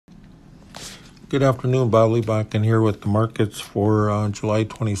Good afternoon, Bob Lee back in here with the markets for July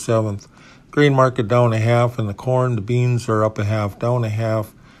 27th. Grain market down a half in the corn. The beans are up a half, down a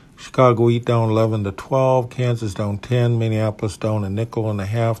half. Chicago wheat down 11 to 12. Kansas down 10. Minneapolis down a nickel and a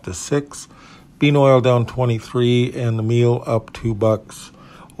half to 6. Bean oil down 23 and the meal up $2.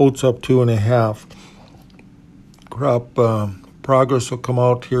 Oats up 2.5. Crop progress will come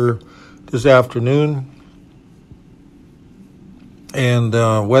out here this afternoon. And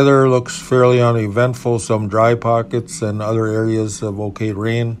weather looks fairly uneventful, some dry pockets and other areas of okay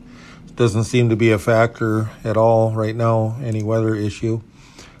rain. Doesn't seem to be a factor at all right now, any weather issue.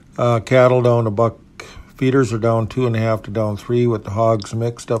 Cattle down a buck. Feeders are down 2.5 to down 3 with the hogs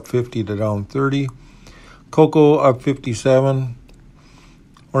mixed up 50 to down 30. Cocoa up 57.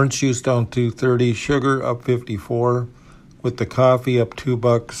 Orange juice down 2.30. Sugar up 54 with the coffee up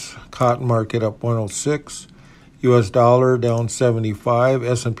 $2. Cotton market up 106. U.S. dollar down 75,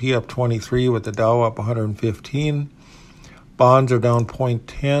 S&P up 23 with the Dow up 115. Bonds are down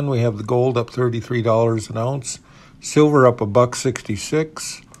 0.10. We have the gold up $33 an ounce. Silver up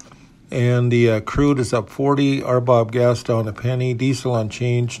 $1.66. And the crude is up 40. RBOB gas down a penny. Diesel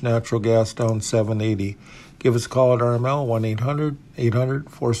unchanged. Natural gas down $7.80. Give us a call at RML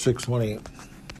 1-800-800-4618.